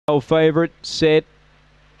Favourite, set,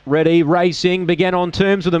 ready, racing, began on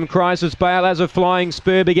terms with them. Crisis Bale as a flying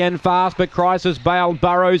spur, began fast, but Crisis Bale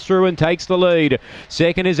burrows through and takes the lead.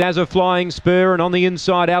 Second is As a Flying Spur, and on the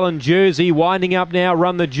inside Alan Jersey, winding up now,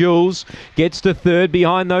 Run the Jewels, gets to third,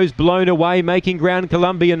 behind those Blown Away, making ground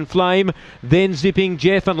Colombian Flame, then Zipping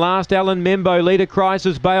Jeff, and last Alan Membo, leader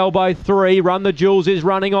Crisis Bale by 3. Run the Jewels is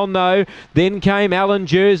running on though, then came Alan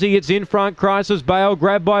Jersey, it's in front, Crisis Bale,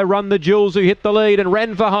 grabbed by Run the Jewels, who hit the lead and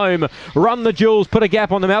ran for home. Run the Jewels put a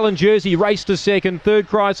gap on them. Alan Jersey raced to second. Third,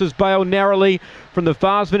 Crisis Bale narrowly from the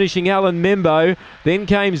fast finishing Alan Membo. Then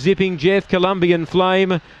came Zipping Jeff, Colombian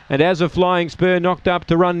Flame, and As a Flying Spur knocked up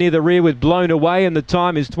to run near the rear with Blown Away, and the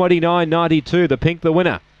time is 29.92. The pink, the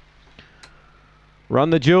winner.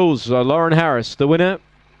 Run the Jewels, Lauren Harris, the winner,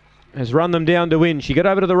 has run them down to win. She got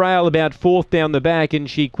over to the rail about fourth down the back, and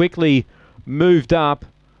she quickly moved up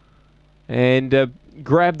and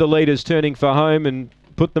grabbed the leaders turning for home and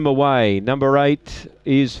put them away. Number 8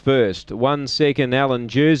 is first. 1 second, Alan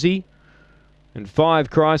Jersey. And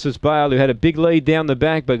 5, Crisis Bale, who had a big lead down the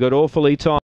back but got awfully tight.